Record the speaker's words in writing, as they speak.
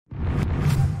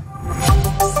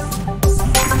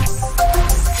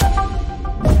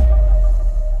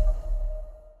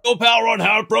Technical Power on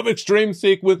How from xTreme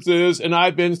Sequences, and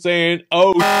I've been saying,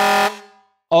 oh,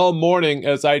 all morning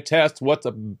as I test what's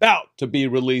about to be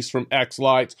released from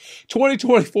xLights.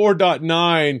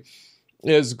 2024.9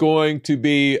 is going to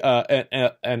be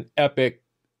an epic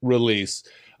release.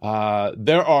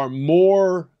 There are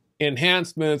more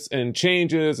enhancements and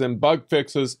changes and bug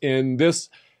fixes in this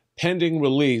pending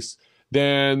release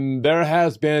than there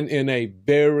has been in a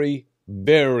very,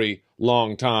 very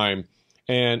long time.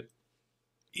 And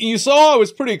you saw I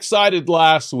was pretty excited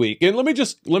last week. And let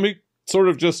me sort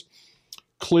of just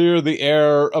clear the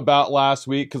air about last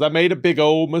week, because I made a big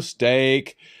old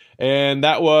mistake. And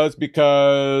that was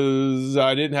because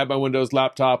I didn't have my Windows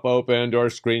laptop opened or a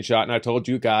screenshot, and I told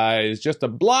you guys just to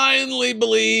blindly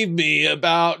believe me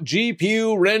about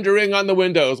GPU rendering on the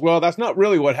Windows. Well, that's not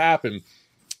really what happened.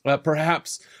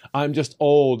 Perhaps I'm just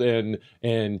old and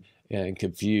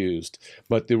confused.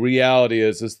 But the reality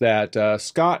is that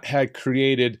Scott had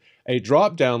created a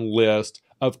drop-down list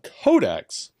of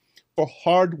codecs for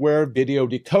hardware video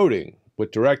decoding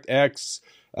with DirectX,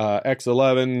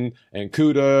 X11, and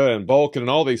CUDA, and Vulkan, and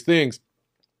all these things.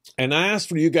 And I asked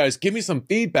for you guys, give me some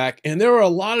feedback, and there were a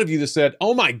lot of you that said,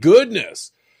 oh my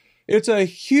goodness, it's a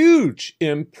huge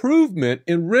improvement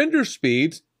in render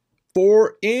speeds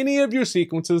for any of your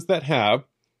sequences that have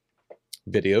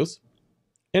videos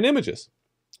and images.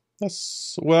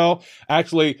 Well,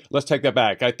 actually, let's take that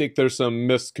back. I think there's some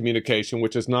miscommunication,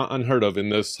 which is not unheard of in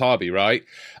this hobby, right?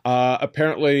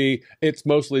 Apparently, it's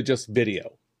mostly just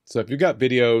video. So if you've got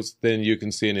videos, then you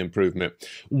can see an improvement.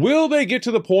 Will they get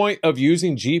to the point of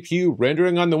using GPU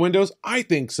rendering on the Windows? I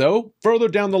think so. Further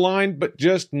down the line, but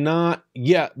just not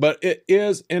yet. But it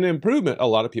is an improvement. A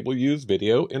lot of people use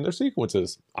video in their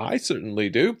sequences. I certainly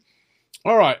do.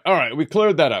 All right. We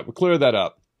cleared that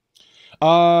up.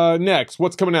 Next,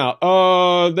 what's coming out?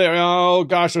 Oh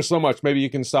gosh, there's so much. Maybe you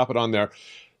can stop it on there.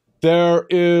 There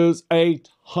is a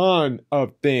ton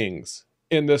of things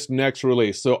in this next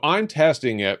release. So I'm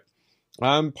testing it.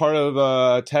 I'm part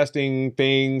of testing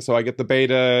things. So I get the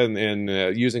beta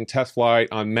and using TestFlight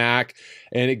on Mac,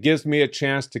 and it gives me a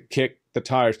chance to kick the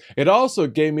tires. It also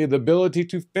gave me the ability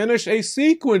to finish a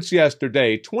sequence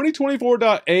yesterday.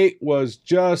 2024.8 was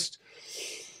just,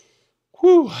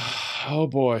 whew, oh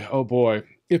boy.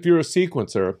 If you're a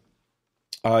sequencer,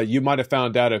 you might have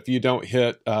found out if you don't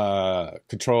hit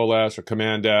Control S or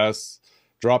Command S,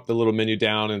 drop the little menu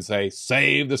down and say,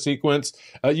 save the sequence,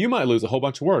 you might lose a whole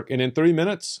bunch of work. And in 3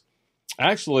 minutes,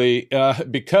 actually,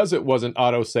 because it wasn't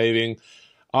auto-saving,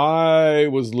 I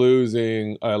was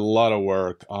losing a lot of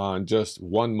work on just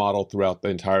one model throughout the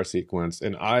entire sequence.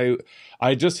 And I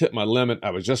just hit my limit. I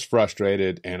was just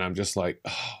frustrated. And I'm just like,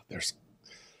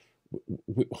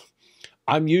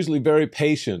 I'm usually very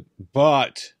patient,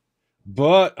 but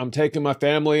I'm taking my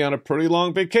family on a pretty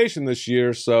long vacation this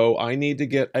year, so I need to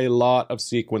get a lot of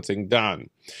sequencing done.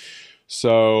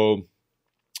 So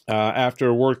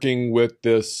after working with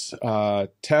this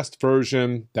test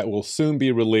version that will soon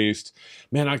be released,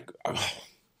 man,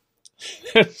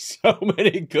 there's so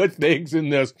many good things in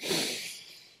this.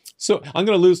 So I'm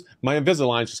going to lose, my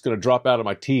Invisalign is just going to drop out of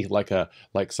my teeth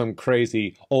like some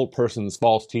crazy old person's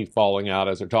false teeth falling out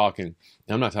as they're talking.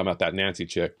 I'm not talking about that Nancy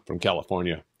chick from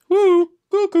California. Woo,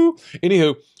 cuckoo.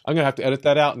 Anywho, I'm going to have to edit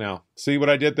that out now. See what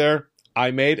I did there? I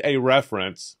made a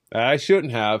reference that I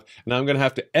shouldn't have, and I'm going to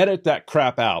have to edit that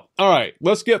crap out. All right,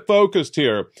 let's get focused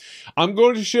here. I'm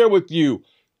going to share with you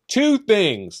 2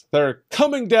 things that are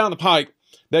coming down the pike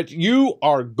that you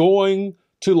are going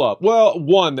to love. Well,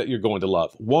 one that you're going to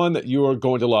love. One that you are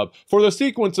going to love. For the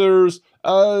sequencers,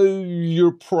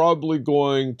 you're probably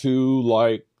going to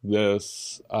like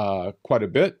this quite a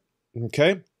bit.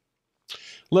 Okay?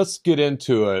 Let's get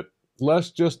into it. Let's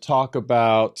just talk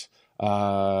about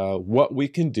what we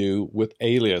can do with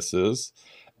aliases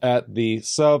at the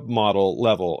submodel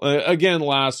level. Again,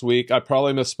 last week, I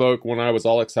probably misspoke when I was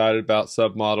all excited about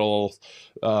submodel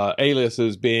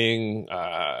aliases being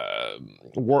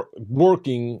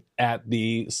working at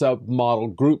the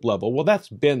submodel group level. Well, that's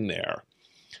been there.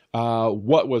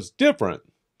 What was different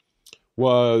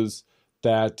was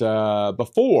that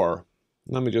before,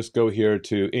 let me just go here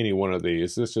to any one of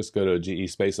these. Let's just go to GE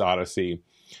Space Odyssey.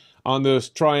 On this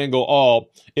triangle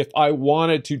all, if I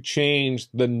wanted to change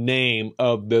the name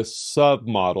of this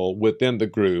submodel within the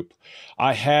group,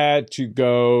 I had to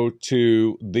go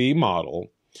to the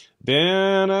model.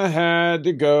 Then I had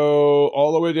to go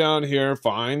all the way down here,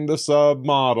 find the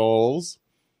submodels.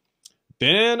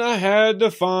 Then I had to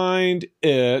find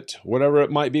it, whatever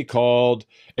it might be called.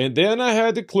 And then I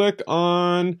had to click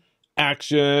on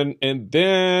action, and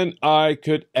then I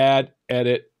could add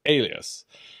edit alias.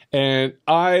 And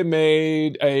I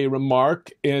made a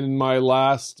remark in my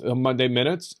last Monday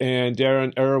Minutes, and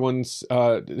Daryl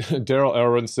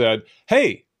Erwin said,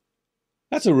 "Hey,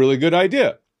 that's a really good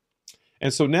idea."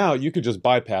 And so now you could just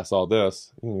bypass all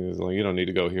this. You don't need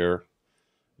to go here.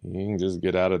 You can just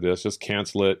get out of this, just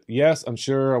cancel it. Yes, I'm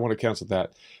sure I want to cancel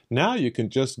that. Now you can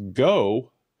just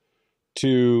go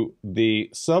to the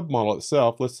submodel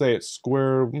itself. Let's say it's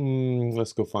square.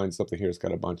 Let's go find something here. It's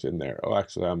got a bunch in there. Oh,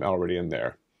 actually, I'm already in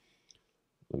there.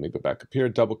 Let me go back up here,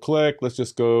 double click. Let's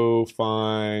just go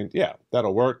find, yeah,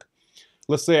 that'll work.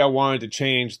 Let's say I wanted to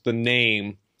change the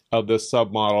name of this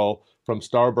submodel from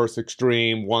Starburst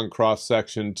xTreme 1 cross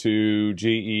section to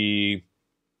GE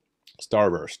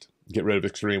Starburst. Get rid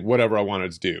of xTreme, whatever I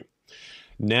wanted to do.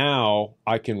 Now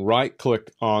I can right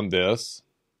click on this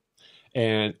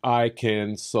and I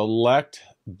can select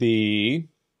the,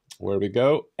 where we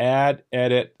go, add,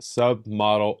 edit,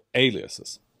 submodel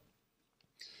aliases.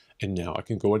 And now I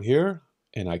can go in here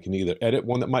and I can either edit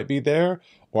one that might be there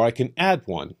or I can add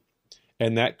one.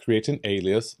 And that creates an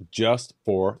alias just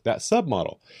for that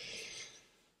submodel.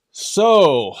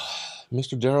 So,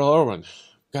 Mr. Daryl Erwin,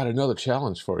 got another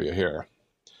challenge for you here.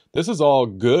 This is all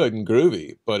good and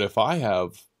groovy, but if I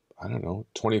have, I don't know,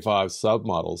 25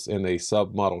 submodels in a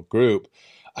submodel group,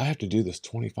 I have to do this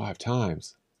 25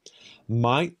 times.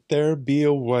 Might there be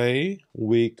a way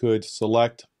we could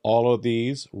select all of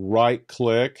these, right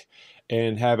click,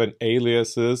 and have an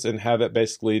aliases and have it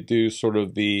basically do sort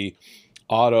of the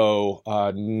auto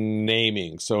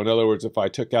naming? So in other words, if I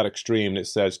took out xTreme and it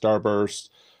said Starburst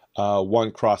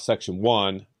 1 cross section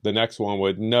 1, the next one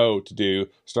would know to do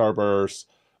Starburst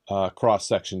cross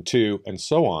section 2, and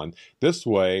so on. This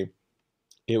way,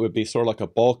 it would be sort of like a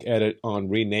bulk edit on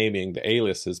renaming the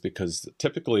aliases, because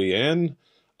typically in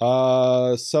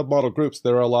submodel groups,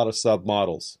 there are a lot of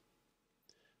submodels.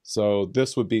 So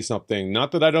this would be something,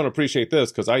 not that I don't appreciate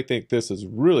this, because I think this is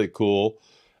really cool,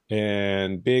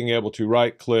 and being able to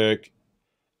right click,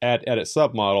 add edit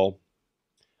submodel,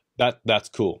 that's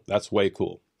cool. That's way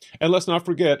cool. And let's not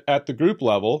forget, at the group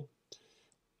level,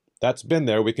 that's been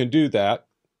there. We can do that.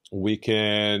 We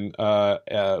can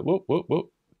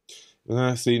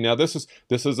see, now this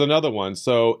is another one.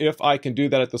 So if I can do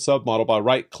that at the submodel by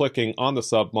right clicking on the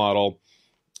submodel,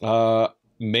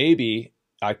 maybe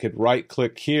I could right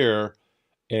click here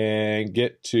and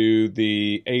get to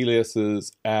the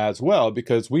aliases as well,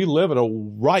 because we live in a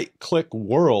right click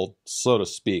world, so to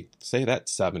speak. Say that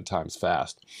 7 times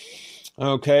fast.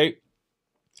 Okay.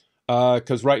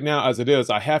 Because right now, as it is,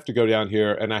 I have to go down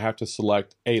here and I have to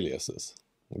select aliases.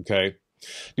 Okay.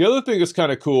 The other thing that's kind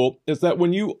of cool is that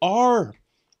when you are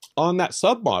on that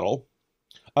submodel,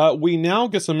 we now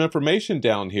get some information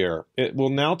down here. It will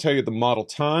now tell you the model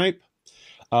type,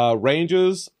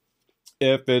 ranges,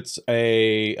 if it's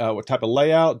a what type of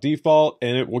layout, default,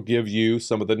 and it will give you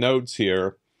some of the nodes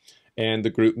here and the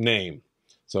group name.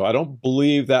 So I don't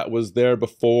believe that was there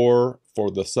before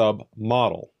for the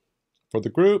submodel. For the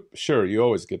group, sure, you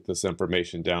always get this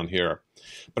information down here.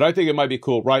 But I think it might be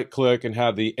cool, right click and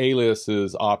have the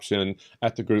aliases option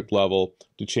at the group level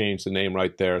to change the name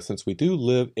right there, since we do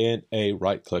live in a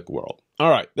right click world. All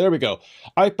right, there we go.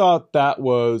 I thought that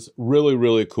was really,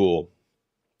 really cool.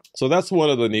 So that's one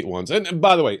of the neat ones. And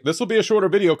by the way, this will be a shorter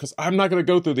video because I'm not going to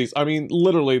go through these. I mean,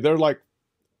 literally, they're like,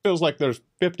 feels like there's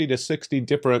 50 to 60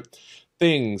 different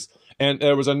things. And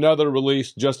there was another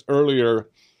release just earlier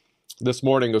this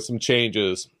morning of some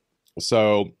changes.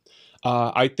 So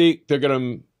I think they're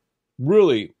going to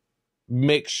really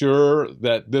make sure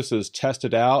that this is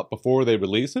tested out before they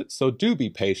release it. So do be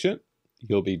patient.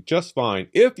 You'll be just fine.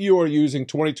 If you are using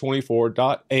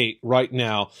 2024.8 right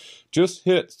now, just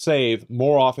hit save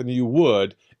more often than you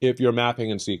would if you're mapping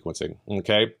and sequencing,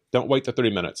 okay? Don't wait the 30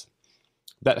 minutes.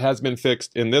 That has been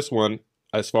fixed in this one,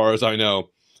 as far as I know.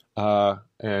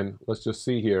 And let's just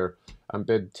see here. I've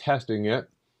been testing it.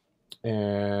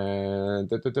 And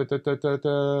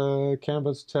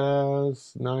canvas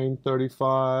test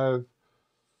 935.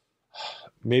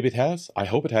 Maybe it has. I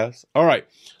hope it has. All right,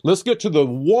 let's get to the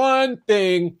one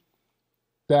thing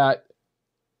that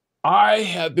I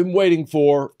have been waiting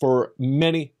for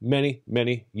many, many,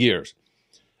 many years.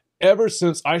 Ever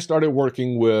since I started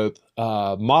working with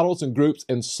models and groups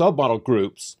and submodel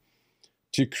groups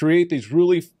to create these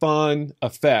really fun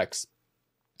effects,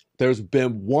 there's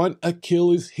been one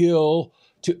Achilles heel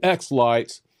to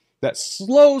xLights that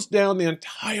slows down the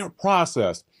entire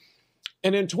process.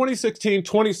 And in 2016,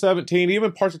 2017,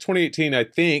 even parts of 2018, I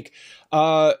think,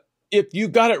 if you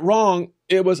got it wrong,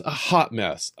 it was a hot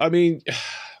mess. I mean,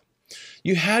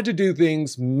 you had to do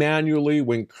things manually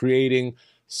when creating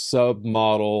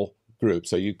submodel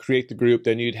groups. So you create the group,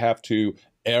 then you'd have to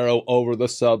arrow over the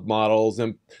submodels,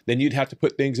 and then you'd have to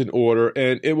put things in order.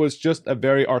 And it was just a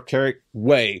very archaic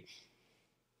way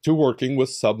to working with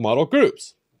submodel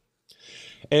groups.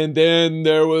 And then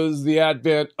there was the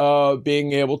advent of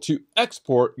being able to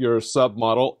export your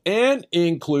submodel and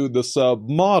include the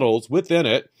submodels within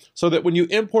it, so that when you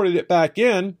imported it back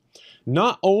in,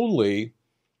 not only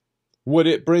would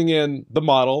it bring in the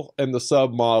model and the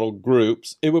submodel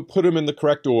groups, it would put them in the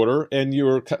correct order, and you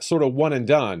were sort of one and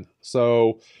done.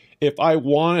 So if I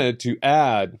wanted to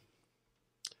add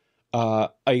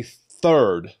a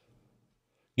third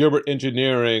Gilbert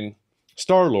Engineering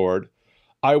Star-Lord,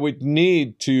 I would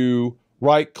need to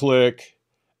right-click,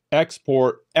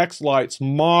 export xLights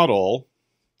model.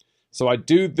 So I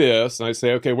do this, and I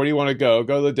say, okay, where do you want to go?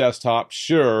 Go to the desktop,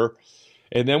 sure.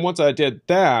 And then once I did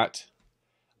that,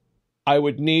 I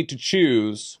would need to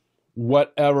choose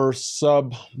whatever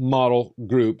submodel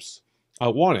groups I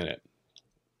want in it.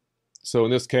 So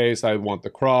in this case, I want the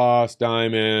cross,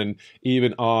 diamond,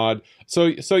 even, odd. So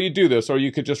you do this, or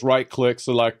you could just right-click,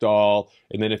 select all,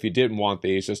 and then if you didn't want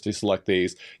these, just deselect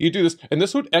these. You do this, and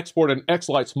this would export an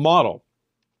xLights model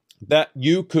that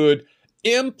you could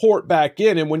import back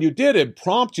in, and when you did, it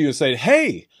prompt you and say,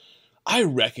 hey, I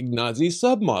recognize these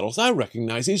submodels. I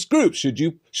recognize these groups. Should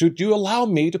you allow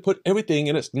me to put everything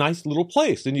in its nice little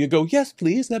place? And you go, yes,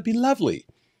 please. That'd be lovely.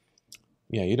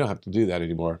 Yeah, you don't have to do that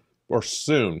anymore. Or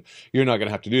soon. You're not going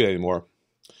to have to do that anymore.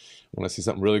 Want to see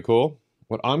something really cool?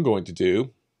 What I'm going to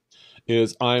do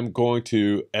is I'm going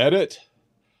to edit,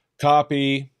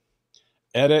 copy,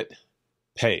 edit,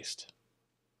 paste.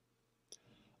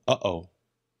 Uh-oh.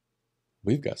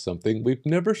 We've got something we've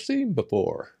never seen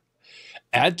before.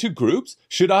 Add to groups?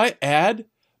 Should I add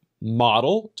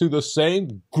model to the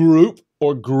same group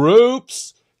or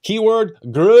groups, keyword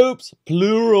groups,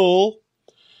 plural,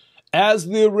 as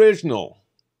the original?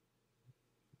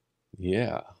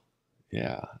 Yeah,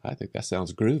 I think that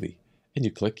sounds groovy. And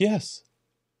you click yes.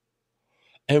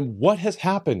 And what has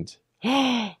happened?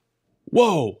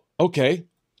 Whoa, okay.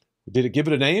 Did it give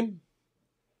it a name?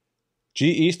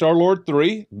 GE Star-Lord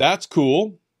 3, that's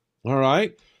cool. All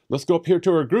right. Let's go up here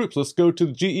to our groups. Let's go to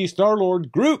the GE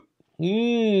Star-Lord group. What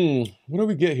do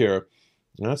we get here?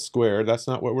 That's squared. That's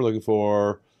not what we're looking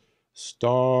for.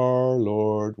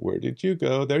 Star-Lord, where did you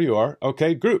go? There you are.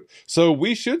 Okay, group. So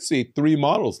we should see 3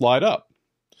 models light up.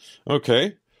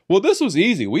 Okay. Well, this was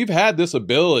easy. We've had this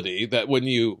ability that when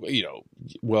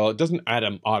well, it doesn't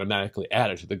automatically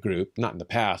add it to the group, not in the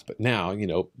past, but now,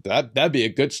 that'd be a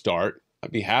good start.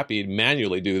 I'd be happy to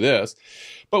manually do this.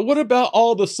 But what about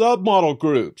all the submodel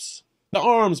groups? The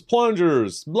arms,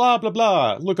 plungers, blah, blah,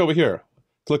 blah. Look over here.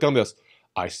 Click on this.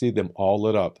 I see them all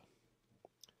lit up.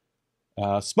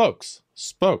 Spokes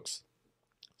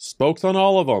on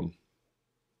all of them.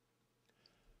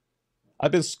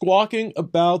 I've been squawking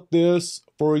about this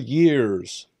for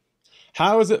years.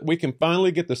 How is it we can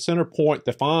finally get the center point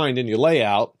defined in your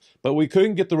layout, but we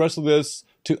couldn't get the rest of this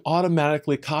to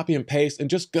automatically copy and paste and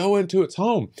just go into its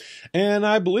home? And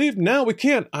I believe now we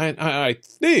can. I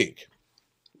think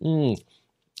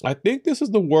this is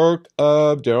the work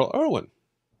of Daryl Irwin.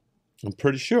 I'm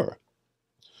pretty sure.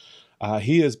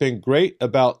 He has been great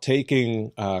about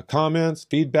taking comments,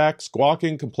 feedback,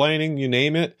 squawking, complaining, you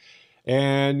name it,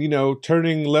 and,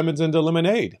 turning lemons into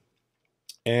lemonade.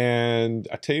 And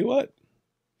I tell you what,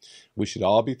 we should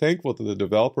all be thankful that the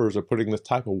developers are putting this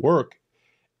type of work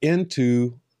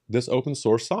into this open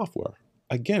source software.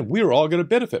 Again, we are all going to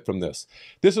benefit from this.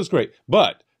 This is great.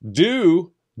 But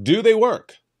do they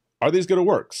work? Are these going to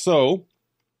work? So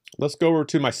let's go over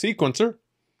to my sequencer.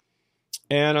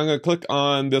 And I'm going to click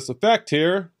on this effect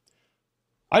here.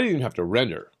 I didn't even have to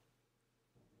render.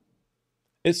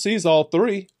 It sees all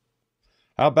 3.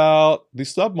 How about the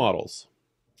submodels?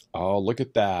 Oh, look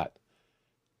at that.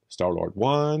 Star-Lord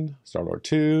 1, Star-Lord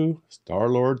 2,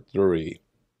 Star-Lord 3.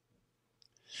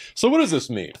 So what does this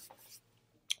mean?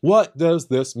 What does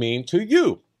this mean to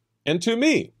you and to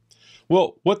me?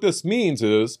 Well, what this means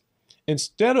is,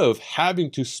 instead of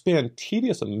having to spend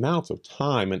tedious amounts of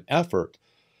time and effort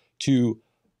to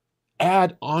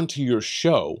add onto your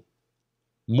show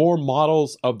more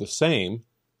models of the same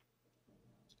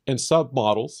and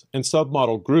submodels and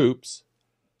submodel groups,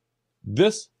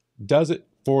 this does it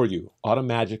for you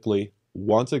automatically.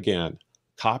 Once again,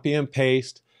 copy and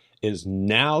paste is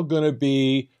now going to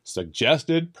be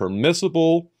suggested,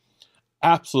 permissible,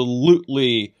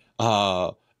 absolutely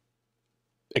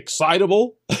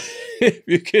excitable, if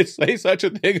you could say such a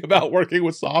thing about working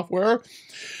with software.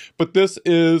 But this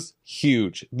is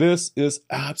huge. This is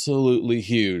absolutely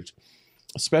huge.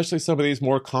 especially some of these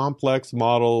more complex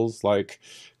models like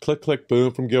click, click,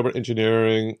 boom from Gilbert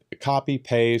Engineering, copy,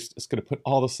 paste. It's going to put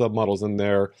all the submodels in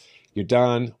there. You're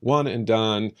done, one and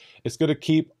done. It's going to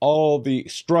keep all the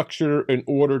structure and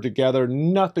order together.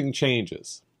 Nothing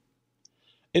changes.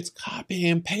 It's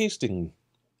copying and pasting.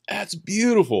 That's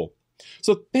beautiful.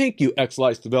 So thank you,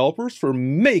 xLights developers, for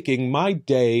making my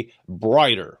day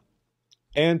brighter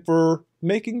and for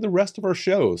making the rest of our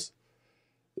shows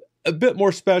a bit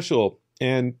more special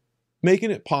and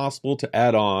making it possible to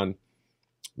add on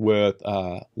with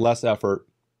less effort,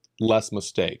 less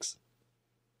mistakes.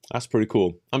 That's pretty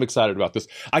cool. I'm excited about this.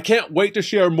 I can't wait to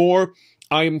share more.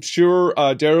 I'm sure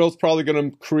Daryl's probably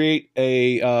going to create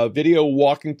a video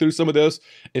walking through some of this.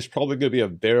 It's probably going to be a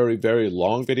very, very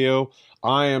long video.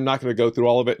 I am not going to go through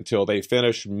all of it until they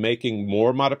finish making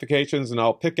more modifications, and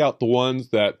I'll pick out the ones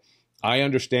that I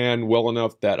understand well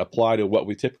enough that apply to what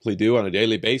we typically do on a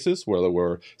daily basis, whether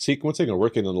we're sequencing or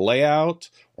working on layout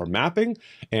or mapping,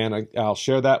 and I'll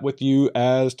share that with you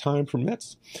as time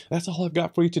permits. That's all I've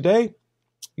got for you today.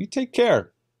 You take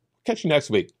care. Catch you next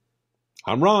week.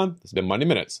 I'm Ron. This has been Monday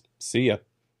Minutes. See ya.